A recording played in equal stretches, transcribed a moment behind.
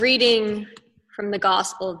Reading from the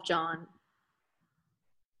Gospel of John.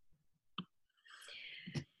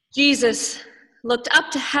 Jesus looked up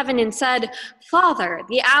to heaven and said, "Father,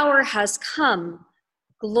 the hour has come.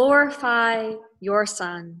 Glorify your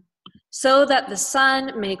Son, so that the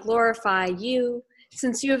Son may glorify you,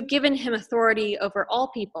 since you have given him authority over all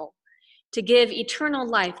people, to give eternal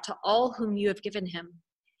life to all whom you have given him.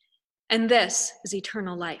 And this is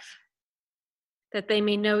eternal life, that they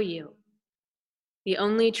may know you, the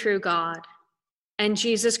only true God, and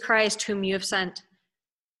Jesus Christ, whom you have sent.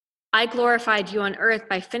 I glorified you on earth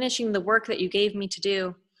by finishing the work that you gave me to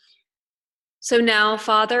do. So now,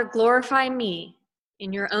 Father, glorify me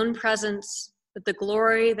in your own presence with the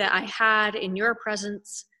glory that I had in your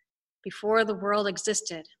presence before the world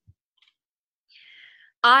existed.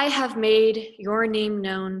 I have made your name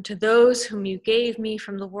known to those whom you gave me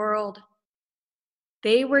from the world.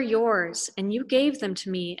 They were yours, and you gave them to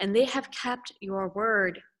me, and they have kept your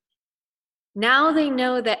word. Now they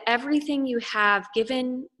know that everything you have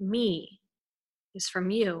given me is from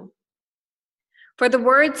you. For the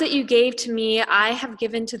words that you gave to me, I have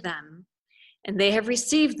given to them, and they have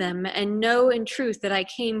received them, and know in truth that I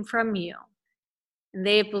came from you, and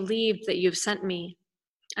they have believed that you have sent me.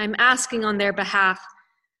 I'm asking on their behalf.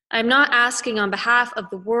 I'm not asking on behalf of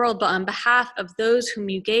the world, but on behalf of those whom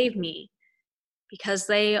you gave me, because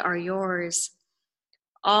they are yours.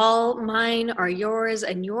 All mine are yours,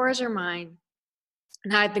 and yours are mine,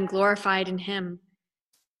 and I have been glorified in him.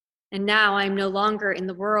 And now I am no longer in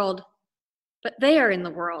the world, but they are in the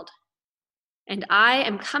world. And I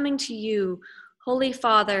am coming to you, Holy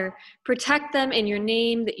Father, protect them in your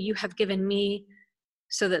name that you have given me,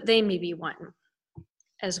 so that they may be one,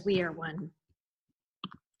 as we are one."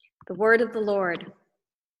 The word of the Lord.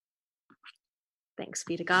 Thanks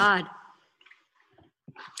be to God.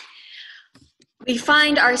 We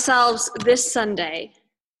find ourselves this Sunday,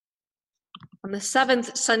 on the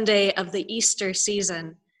seventh Sunday of the Easter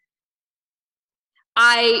season.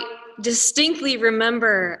 I distinctly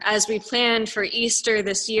remember as we planned for Easter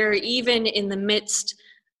this year, even in the midst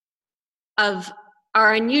of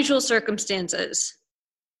our unusual circumstances,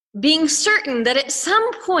 being certain that at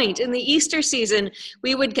some point in the Easter season,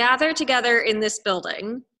 we would gather together in this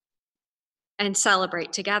building and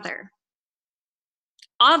celebrate together.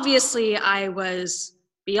 Obviously, I was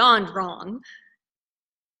beyond wrong,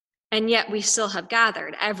 and yet we still have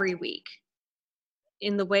gathered every week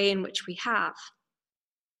in the way in which we have.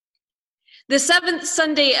 The seventh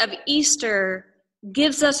Sunday of Easter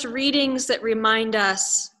gives us readings that remind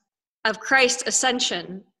us of Christ's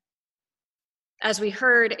ascension, as we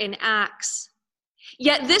heard in Acts.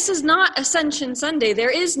 Yet this is not Ascension Sunday.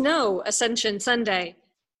 There is no Ascension Sunday.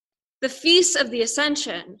 The Feast of the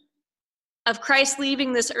Ascension, of Christ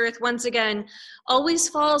leaving this earth once again, always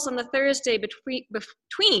falls on the Thursday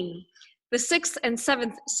between the sixth and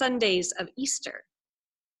seventh Sundays of Easter.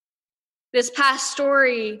 This past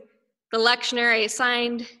story, the lectionary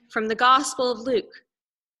assigned from the Gospel of Luke,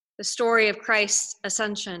 the story of Christ's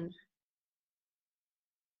ascension.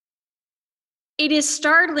 It is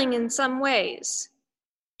startling in some ways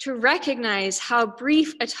to recognize how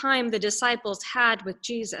brief a time the disciples had with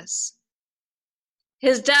Jesus.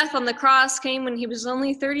 His death on the cross came when he was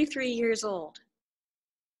only 33 years old.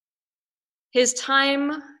 His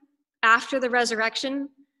time after the resurrection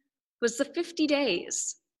was the 50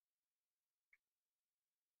 days.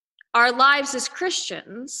 Our lives as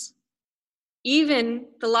Christians, even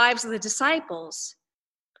the lives of the disciples,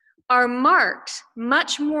 are marked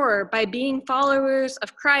much more by being followers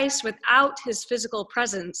of Christ without his physical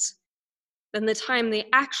presence than the time they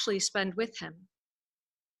actually spend with him.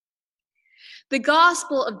 The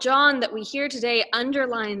Gospel of John that we hear today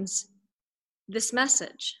underlines this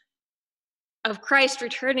message of Christ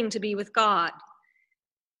returning to be with God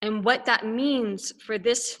and what that means for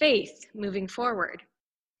this faith moving forward.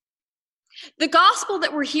 The gospel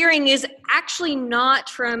that we're hearing is actually not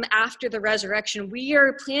from after the resurrection. We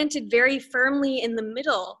are planted very firmly in the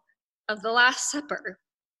middle of the Last Supper.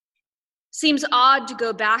 Seems odd to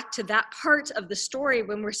go back to that part of the story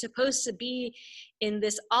when we're supposed to be in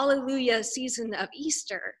this Alleluia season of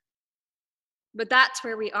Easter. But that's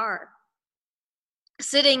where we are,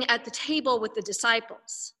 sitting at the table with the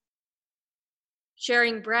disciples,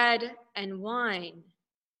 sharing bread and wine,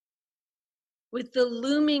 with the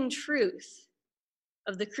looming truth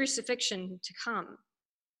of the crucifixion to come.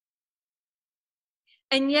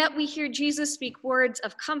 And yet we hear Jesus speak words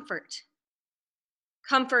of comfort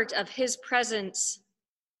of his presence,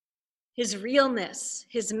 his realness,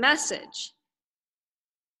 his message,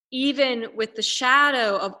 even with the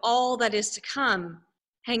shadow of all that is to come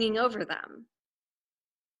hanging over them.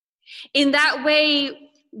 In that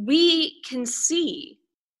way, we can see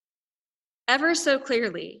ever so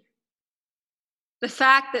clearly the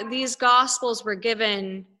fact that these Gospels were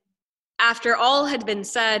given after all had been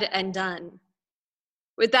said and done,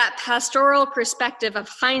 with that pastoral perspective of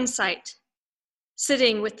hindsight,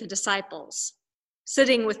 sitting with the disciples,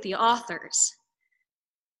 sitting with the authors,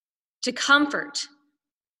 to comfort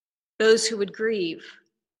those who would grieve,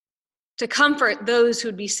 to comfort those who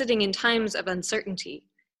would be sitting in times of uncertainty,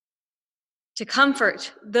 to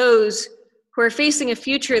comfort those who are facing a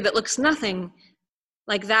future that looks nothing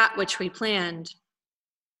like that which we planned.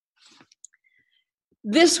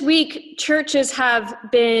 This week, churches have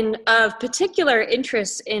been of particular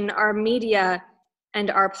interest in our media and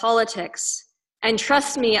our politics. And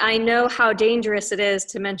trust me, I know how dangerous it is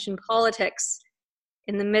to mention politics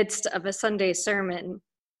in the midst of a Sunday sermon.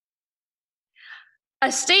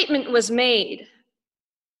 A statement was made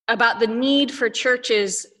about the need for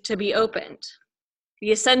churches to be opened, the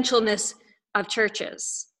essentialness of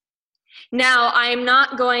churches. Now, I am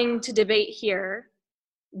not going to debate here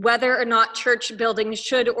whether or not church buildings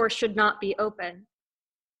should or should not be open.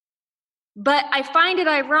 But I find it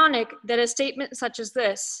ironic that a statement such as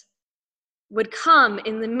this would come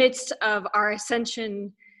in the midst of our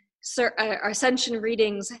Ascension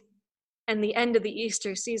readings and the end of the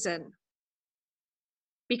Easter season.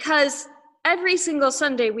 Because every single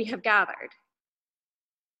Sunday we have gathered.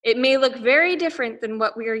 It may look very different than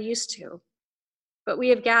what we are used to, but we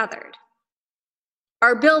have gathered.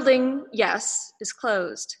 Our building, yes, is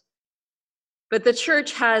closed, but the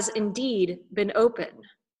church has indeed been open.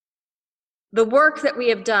 The work that we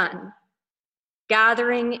have done,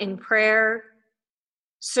 gathering in prayer,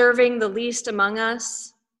 serving the least among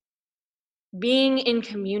us, being in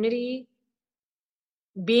community,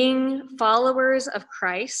 being followers of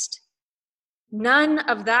Christ, none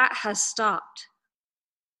of that has stopped.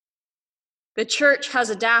 The church has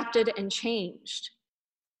adapted and changed.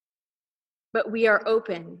 But we are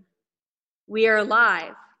open. We are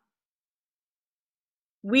alive.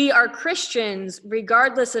 We are Christians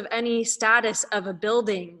regardless of any status of a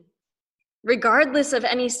building, regardless of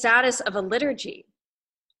any status of a liturgy.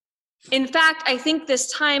 In fact, I think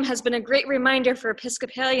this time has been a great reminder for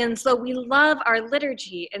Episcopalians, though we love our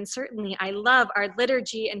liturgy, and certainly I love our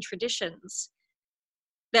liturgy and traditions,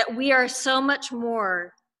 that we are so much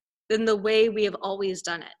more than the way we have always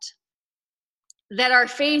done it. That our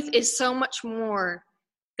faith is so much more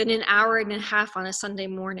than an hour and a half on a Sunday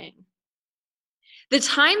morning. The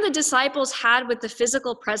time the disciples had with the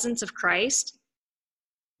physical presence of Christ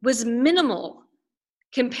was minimal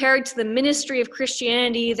compared to the ministry of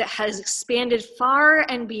Christianity that has expanded far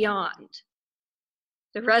and beyond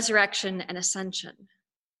the resurrection and ascension.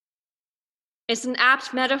 It's an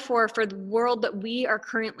apt metaphor for the world that we are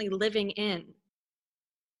currently living in,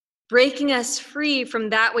 breaking us free from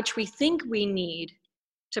that which we think we need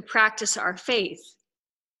to practice our faith,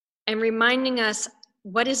 and reminding us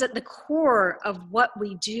what is at the core of what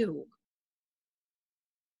we do.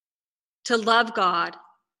 To love God,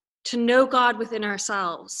 to know God within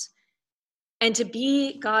ourselves, and to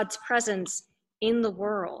be God's presence in the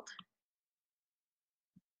world.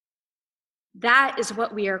 That is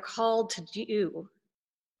what we are called to do.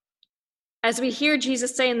 As we hear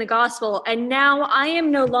Jesus say in the gospel, "And now I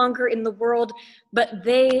am no longer in the world, but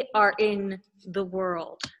they are in the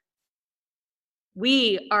world."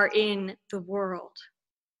 We are in the world.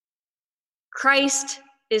 Christ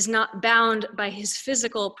is not bound by his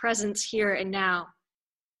physical presence here and now,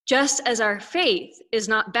 just as our faith is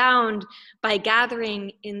not bound by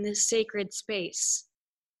gathering in this sacred space.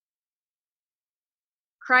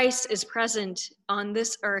 Christ is present on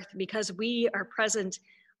this earth because we are present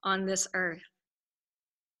on this earth.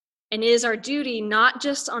 And it is our duty, not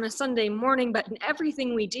just on a Sunday morning, but in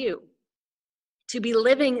everything we do, to be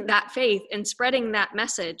living that faith and spreading that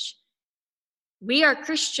message. We are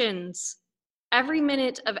Christians every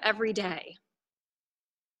minute of every day.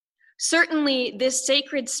 Certainly, this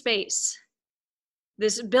sacred space,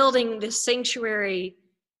 this building, this sanctuary,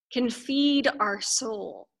 can feed our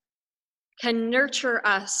soul, can nurture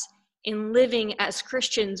us in living as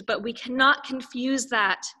Christians, but we cannot confuse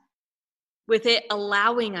that with it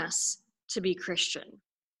allowing us to be Christian.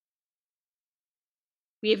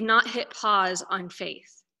 We have not hit pause on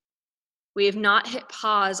faith. We have not hit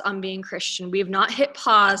pause on being Christian. We have not hit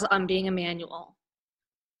pause on being Emmanuel.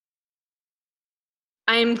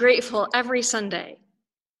 I am grateful every Sunday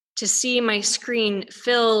to see my screen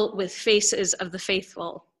fill with faces of the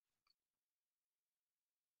faithful.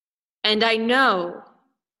 And I know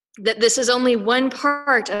that this is only one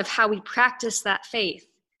part of how we practice that faith.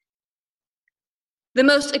 The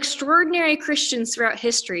most extraordinary Christians throughout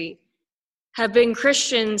history have been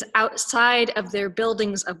Christians outside of their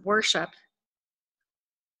buildings of worship.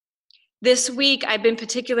 This week, I've been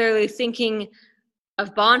particularly thinking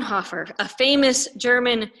of Bonhoeffer, a famous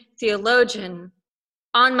German theologian,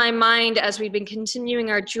 on my mind as we've been continuing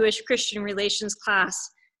our Jewish-Christian relations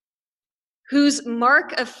class, whose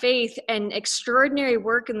mark of faith and extraordinary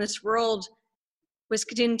work in this world was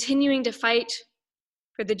continuing to fight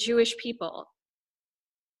for the Jewish people,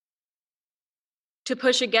 to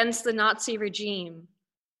push against the Nazi regime,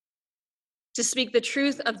 to speak the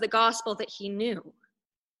truth of the gospel that he knew.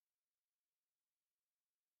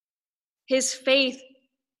 His faith,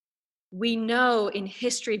 we know in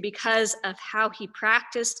history because of how he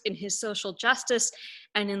practiced in his social justice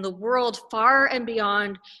and in the world far and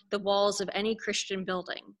beyond the walls of any Christian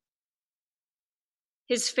building.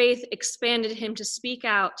 His faith expanded him to speak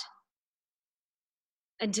out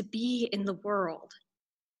and to be in the world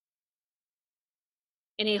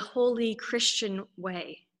in a holy Christian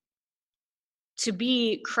way, to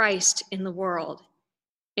be Christ in the world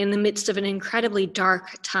in the midst of an incredibly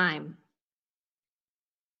dark time.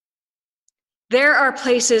 There are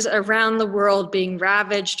places around the world being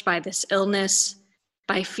ravaged by this illness,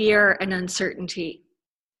 by fear and uncertainty.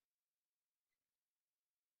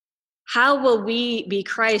 How will we be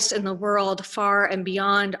Christ in the world far and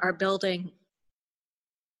beyond our building?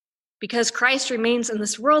 Because Christ remains in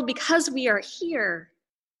this world, because we are here.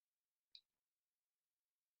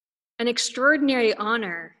 An extraordinary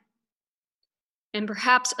honor and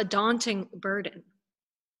perhaps a daunting burden,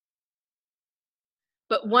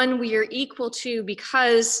 but one we are equal to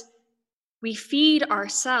because we feed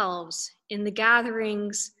ourselves in the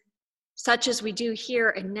gatherings such as we do here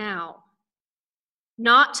and now,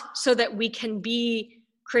 not so that we can be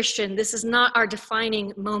Christian. This is not our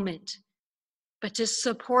defining moment, but to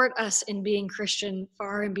support us in being Christian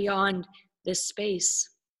far and beyond this space.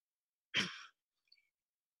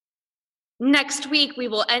 Next week, we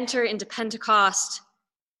will enter into Pentecost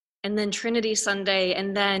and then Trinity Sunday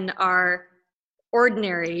and then our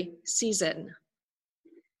ordinary season.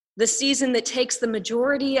 The season that takes the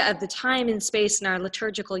majority of the time and space in our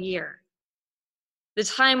liturgical year. The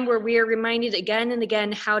time where we are reminded again and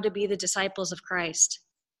again how to be the disciples of Christ.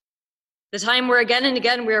 The time where again and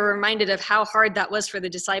again we are reminded of how hard that was for the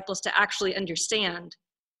disciples to actually understand,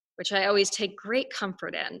 which I always take great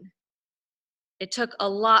comfort in. It took a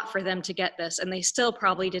lot for them to get this, and they still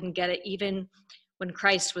probably didn't get it even when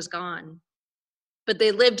Christ was gone. But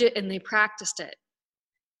they lived it and they practiced it.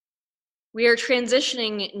 We are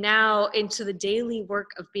transitioning now into the daily work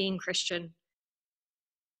of being Christian,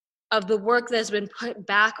 of the work that has been put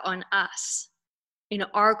back on us in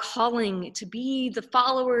our calling to be the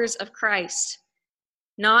followers of Christ,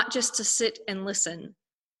 not just to sit and listen,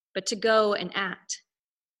 but to go and act.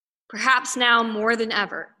 Perhaps now more than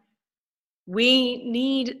ever, we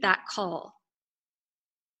need that call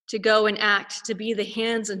to go and act, to be the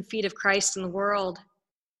hands and feet of Christ in the world,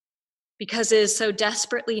 because it is so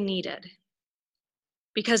desperately needed,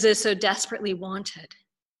 because it is so desperately wanted,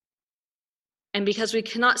 and because we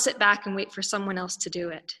cannot sit back and wait for someone else to do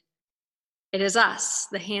it. It is us,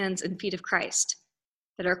 the hands and feet of Christ,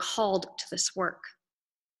 that are called to this work.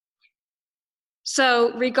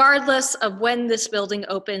 So regardless of when this building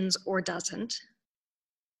opens or doesn't,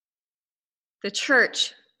 the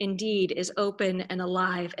church indeed is open and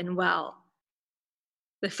alive and well.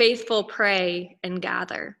 The faithful pray and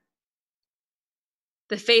gather.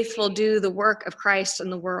 The faithful do the work of Christ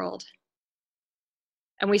in the world.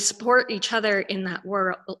 And we support each other in that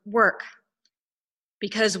work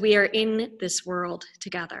because we are in this world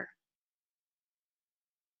together.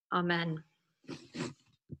 Amen.